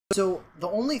So the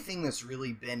only thing that's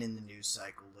really been in the news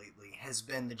cycle lately has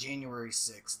been the January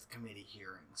 6th committee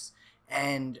hearings.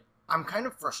 And I'm kind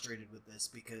of frustrated with this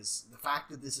because the fact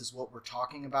that this is what we're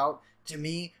talking about, to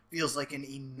me, feels like an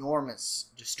enormous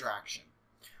distraction.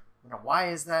 Now, why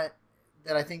is that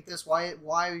I think this?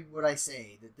 Why would I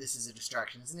say that this is a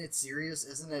distraction? Isn't it serious?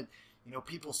 Isn't it,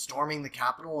 people storming the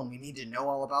Capitol and we need to know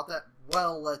all about that?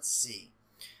 Well, let's see.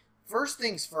 First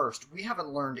things first, we haven't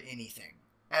learned anything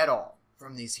at all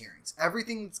from these hearings.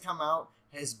 Everything that's come out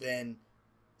has been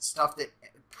stuff that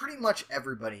pretty much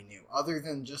everybody knew, other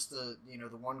than just the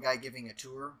one guy giving a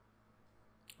tour.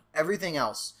 Everything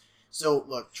else. So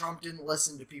look, Trump didn't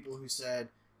listen to people who said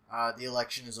the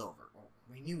election is over. Well,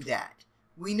 we knew that.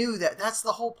 We knew that. That's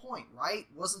the whole point, right?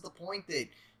 Wasn't the point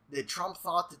that Trump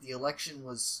thought that the election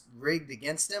was rigged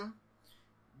against him?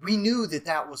 We knew that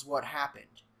that was what happened.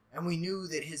 And we knew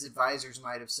that his advisors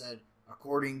might have said,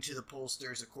 according to the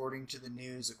pollsters, according to the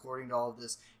news, according to all of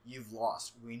this, you've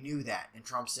lost. We knew that. And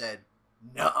Trump said,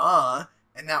 nuh-uh.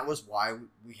 And that was why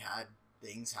we had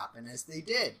things happen as they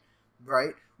did,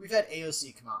 right? We've had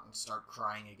AOC come out and start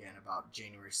crying again about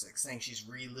January 6th, saying she's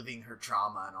reliving her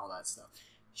trauma and all that stuff.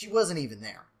 She wasn't even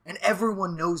there. And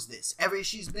everyone knows this.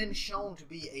 She's been shown to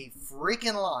be a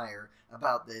freaking liar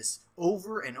about this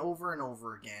over and over and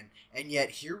over again. And yet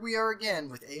here we are again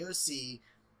with AOC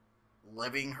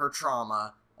living her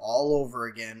trauma all over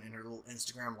again in her little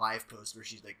Instagram live post where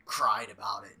she's like cried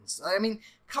about it. And so, I mean,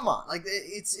 come on. Like,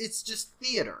 it's just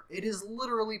theater. It is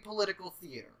literally political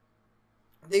theater.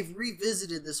 They've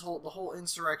revisited the whole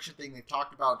insurrection thing. They've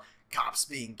talked about cops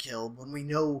being killed when we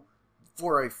know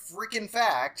for a freaking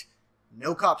fact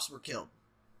no cops were killed.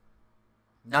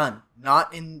 None.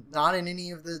 Not in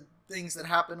any of the things that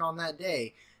happened on that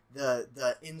day.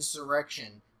 The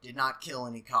insurrection did not kill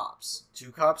any cops.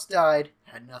 2 cops died,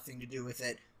 had nothing to do with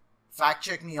it. Fact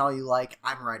check me all you like,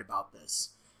 I'm right about this.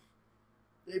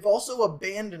 They've also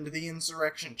abandoned the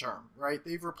insurrection term, right?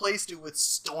 They've replaced it with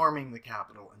storming the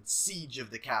Capitol and siege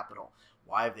of the Capitol.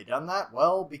 Why have they done that?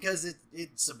 Well, because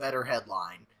it's a better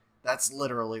headline. That's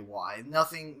literally why.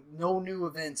 No new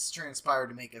events transpired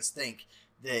to make us think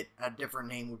that a different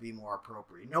name would be more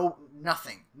appropriate.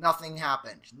 Nothing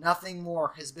happened. Nothing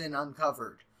more has been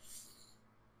uncovered.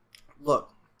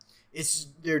 Look,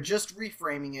 they're just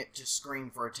reframing it to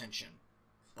scream for attention.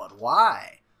 But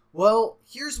why? Well,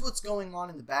 here's what's going on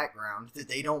in the background that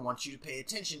they don't want you to pay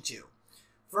attention to.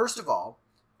 First of all,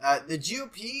 the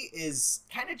GOP is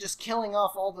kind of just killing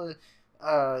off all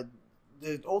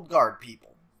the old guard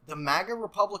people. The MAGA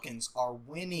Republicans are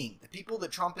winning. The people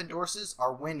that Trump endorses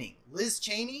are winning. Liz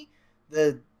Cheney,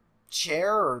 the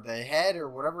chair or the head or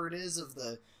whatever it is of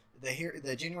the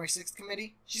January 6th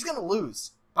committee, she's going to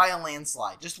lose by a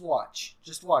landslide. Just watch.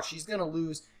 Just watch. She's going to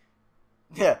lose,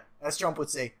 yeah, as Trump would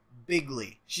say,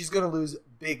 bigly. She's going to lose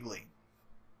bigly.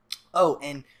 Oh,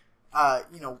 and,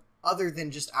 other than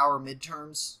just our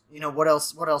midterms, what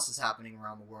else is happening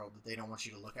around the world that they don't want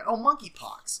you to look at? Oh,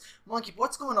 monkeypox.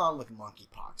 What's going on with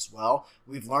monkeypox? Well,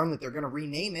 we've learned that they're going to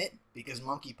rename it because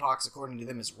monkeypox, according to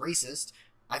them, is racist.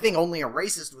 I think only a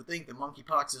racist would think that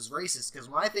monkeypox is racist, because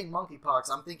when I think monkeypox,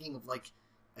 I'm thinking of, like,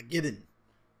 a gibbon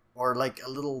or, like,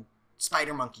 a little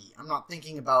spider monkey. I'm not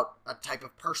thinking about a type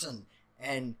of person.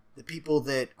 And the people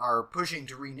that are pushing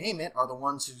to rename it are the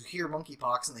ones who hear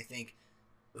monkeypox and they think,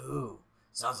 ooh,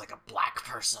 sounds like a black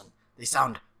person. They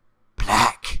sound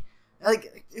black.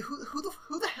 Like, who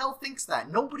the hell thinks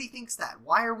that? Nobody thinks that.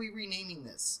 Why are we renaming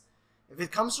this? If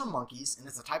it comes from monkeys and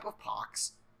it's a type of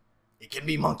pox, it can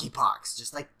be monkeypox,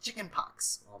 just like chicken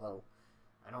pox. Although,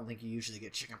 I don't think you usually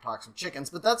get chicken pox from chickens,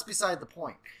 but that's beside the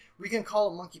point. We can call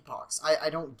it monkeypox.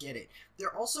 I don't get it.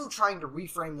 They're also trying to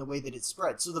reframe the way that it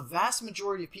spread. So the vast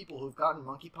majority of people who've gotten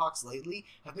monkeypox lately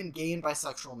have been gay and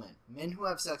bisexual men. Men who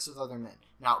have sex with other men.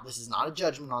 Now, this is not a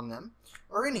judgment on them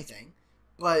or anything,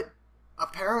 but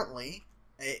apparently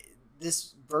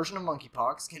this version of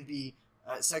monkeypox can be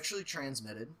sexually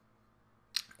transmitted,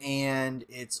 and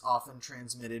it's often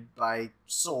transmitted by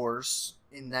sores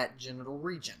in that genital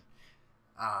region.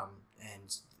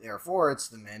 And therefore, it's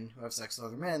the men who have sex with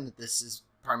other men that this is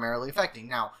primarily affecting.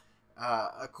 Now,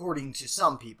 according to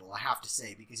some people, I have to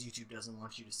say, because YouTube doesn't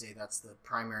want you to say that's the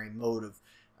primary mode of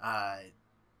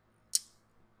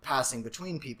passing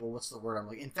between people. What's the word I'm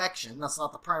looking? Infection. That's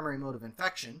not the primary mode of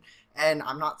infection, and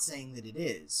I'm not saying that it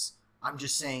is. I'm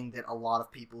just saying that a lot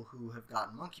of people who have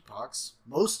gotten monkeypox,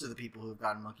 most of the people who have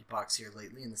gotten monkeypox here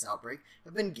lately in this outbreak,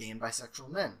 have been gay and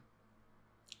bisexual men.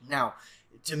 Now,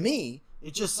 to me,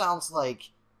 it just sounds like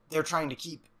they're trying to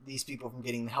keep these people from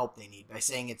getting the help they need by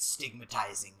saying it's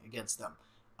stigmatizing against them.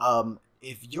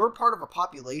 if you're part of a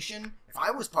population, if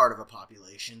I was part of a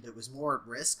population that was more at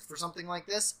risk for something like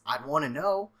this, I'd want to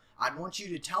know. I'd want you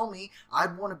to tell me.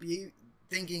 I'd want to be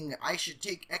thinking I should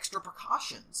take extra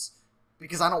precautions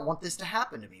because I don't want this to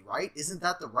happen to me, right? Isn't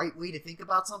that the right way to think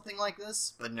about something like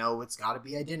this? But no, it's got to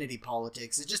be identity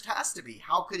politics. It just has to be.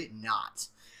 How could it not?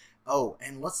 Oh,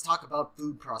 and let's talk about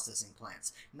food processing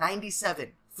plants.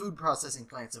 97 food processing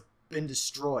plants have been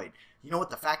destroyed. You know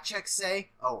what the fact checks say?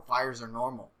 Oh, fires are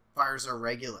normal. Fires are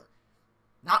regular.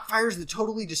 Not fires that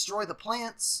totally destroy the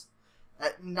plants.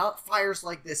 Not fires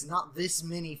like this. Not this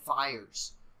many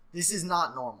fires. This is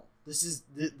not normal. This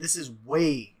is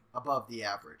way above the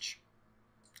average.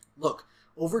 Look,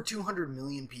 over 200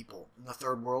 million people in the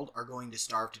third world are going to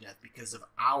starve to death because of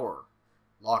our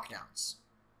lockdowns.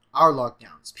 Our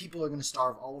lockdowns. People are going to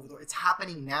starve all over the world. It's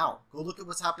happening now. Go look at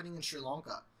what's happening in Sri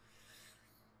Lanka.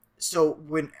 So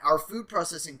when our food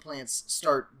processing plants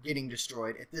start getting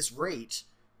destroyed at this rate,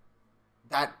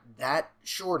 that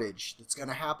shortage that's going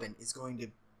to happen is going to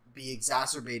be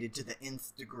exacerbated to the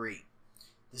nth degree.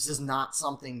 This is not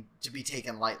something to be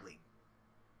taken lightly.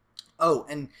 Oh,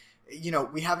 and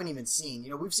we haven't even seen,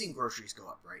 we've seen groceries go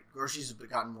up, right? Groceries have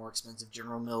gotten more expensive.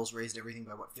 General Mills raised everything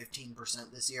by,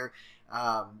 15% this year.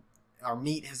 Our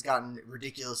meat has gotten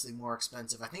ridiculously more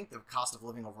expensive. I think the cost of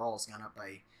living overall has gone up by,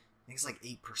 I think it's like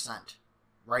 8%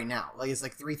 right now. Like, it's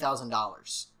like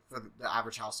 $3,000 for the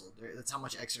average household. That's how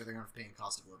much extra they're going to pay in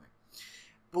cost of living.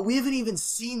 But we haven't even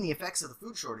seen the effects of the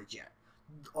food shortage yet.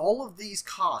 All of these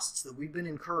costs that we've been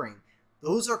incurring,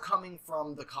 those are coming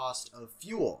from the cost of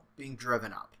fuel being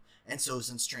driven up. And so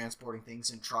since transporting things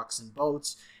in trucks and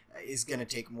boats is going to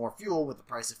take more fuel with the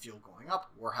price of fuel going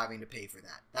up, we're having to pay for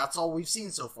that. That's all we've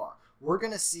seen so far. We're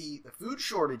going to see the food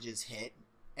shortages hit,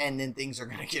 and then things are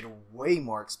going to get way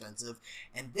more expensive.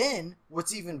 And then,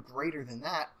 what's even greater than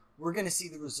that, we're going to see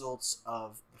the results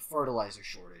of the fertilizer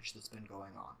shortage that's been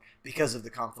going on. Because of the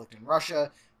conflict in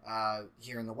Russia,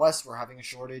 here in the West, we're having a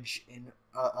shortage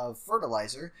of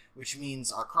fertilizer, which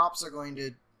means our crops are going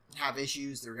to have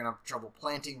issues. They're going to have trouble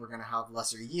planting. We're going to have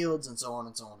lesser yields, and so on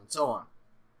and so on and so on.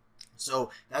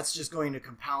 So that's just going to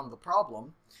compound the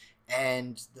problem,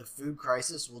 and the food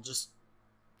crisis will just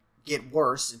get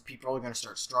worse, and people are going to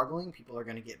start struggling. People are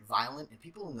going to get violent, and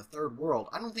people in the third world,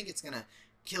 I don't think it's going to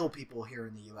kill people here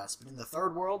in the U.S., but in the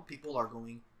third world, people are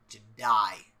going to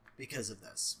die because of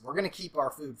this. We're going to keep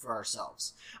our food for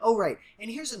ourselves. Oh, right, and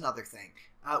here's another thing.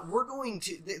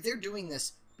 They're doing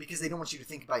this because they don't want you to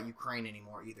think about Ukraine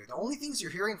anymore either. The only things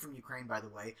you're hearing from Ukraine, by the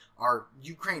way, are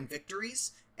Ukraine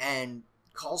victories and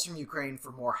calls from Ukraine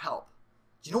for more help.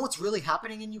 Do you know what's really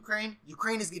happening in Ukraine?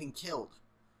 Ukraine is getting killed.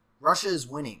 Russia is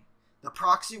winning. The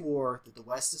proxy war that the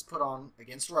West has put on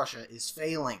against Russia is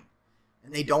failing.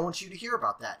 And they don't want you to hear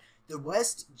about that. The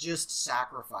West just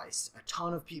sacrificed a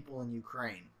ton of people in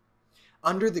Ukraine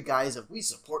under the guise of, we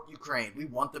support Ukraine, we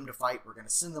want them to fight, we're going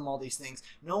to send them all these things,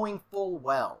 knowing full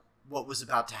well what was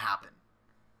about to happen.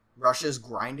 Russia's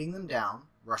grinding them down.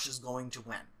 Russia's going to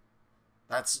win.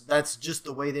 That's just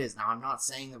the way it is. Now, I'm not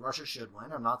saying that Russia should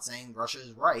win. I'm not saying Russia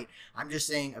is right. I'm just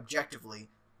saying, objectively,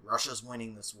 Russia's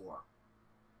winning this war.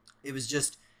 It was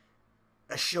just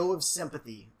a show of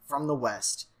sympathy from the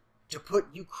West to put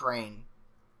Ukraine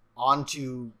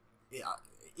into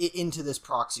this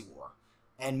proxy war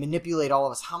and manipulate all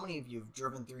of us. How many of you have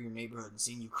driven through your neighborhood and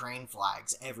seen Ukraine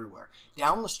flags everywhere?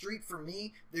 Down the street from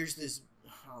me, there's this,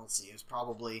 let's see, it was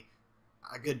probably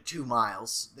a good 2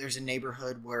 miles. There's a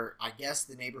neighborhood where I guess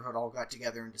the neighborhood all got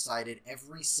together and decided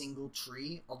every single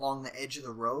tree along the edge of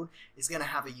the road is going to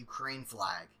have a Ukraine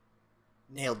flag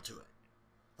nailed to it.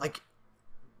 Like,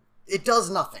 it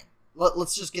does nothing.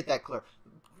 Let's just get that clear.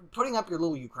 Putting up your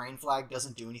little Ukraine flag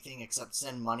doesn't do anything except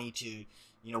send money to,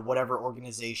 whatever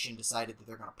organization decided that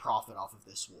they're going to profit off of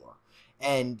this war.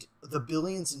 And the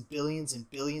billions and billions and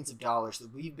billions of dollars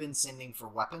that we've been sending for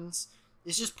weapons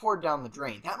is just poured down the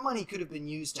drain. That money could have been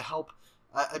used to help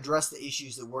address the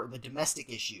issues the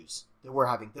domestic issues that we're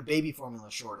having, the baby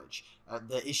formula shortage,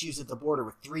 the issues at the border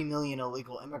with 3 million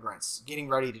illegal immigrants getting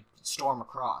ready to storm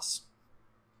across.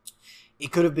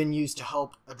 It could have been used to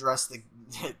help address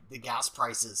the gas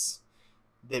prices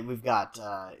that we've got.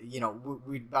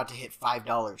 We're about to hit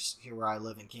 $5 here where I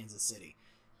live in Kansas City.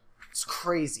 It's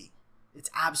crazy.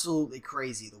 It's absolutely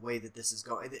crazy the way that this is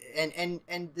going.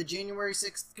 And the January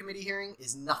 6th committee hearing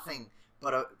is nothing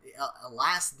but a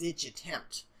last-ditch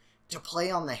attempt to play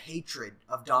on the hatred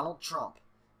of Donald Trump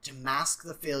to mask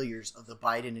the failures of the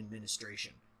Biden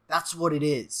administration. That's what it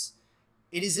is.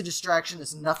 It is a distraction.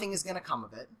 Nothing is going to come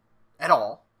of it at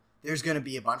all. There's going to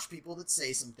be a bunch of people that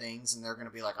say some things, and they're going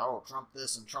to be like, oh, Trump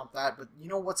this and Trump that. But you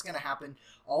know what's going to happen?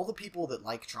 All the people that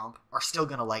like Trump are still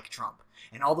going to like Trump.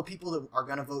 And all the people that are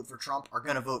going to vote for Trump are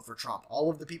going to vote for Trump.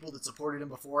 All of the people that supported him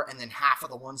before, and then half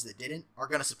of the ones that didn't, are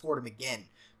going to support him again.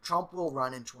 Trump will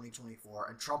run in 2024,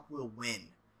 and Trump will win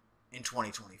in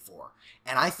 2024.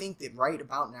 And I think that right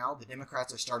about now, the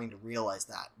Democrats are starting to realize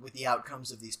that with the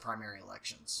outcomes of these primary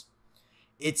elections.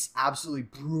 It's absolutely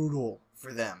brutal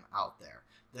for them out there.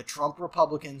 The Trump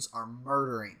Republicans are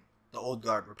murdering the old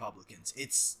guard Republicans.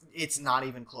 It's not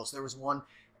even close. There was one,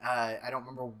 I don't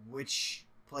remember which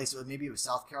place, maybe it was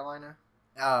South Carolina.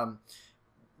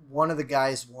 One of the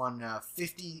guys won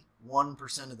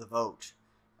 51% of the vote.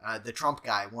 The Trump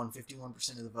guy won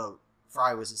 51% of the vote.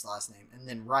 Fry was his last name. And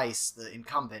then Rice, the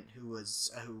incumbent who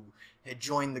had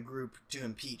joined the group to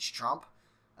impeach Trump,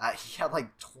 he had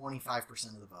like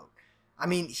 25% of the vote. I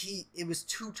mean, it was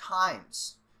 2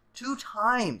 times. 2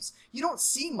 times. You don't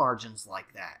see margins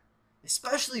like that,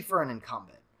 especially for an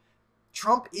incumbent.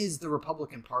 Trump is the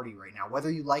Republican Party right now,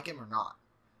 whether you like him or not.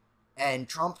 And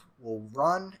Trump will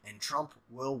run, and Trump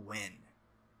will win.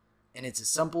 And it's as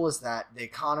simple as that. The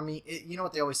economy, you know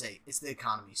what they always say? It's the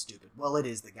economy, stupid. Well, it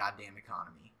is the goddamn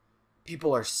economy.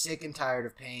 People are sick and tired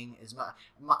of paying as much.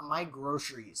 My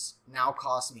groceries now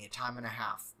cost me a time and a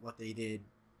half what they did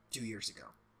 2 years ago.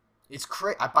 It's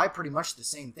crazy. I buy pretty much the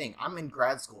same thing. I'm in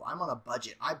grad school. I'm on a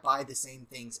budget. I buy the same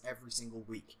things every single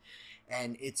week.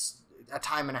 And it's a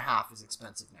time and a half is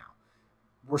expensive now.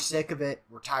 We're sick of it.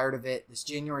 We're tired of it. This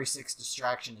January 6th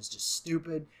distraction is just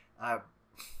stupid.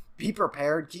 Be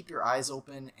prepared. Keep your eyes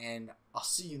open. And I'll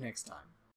see you next time.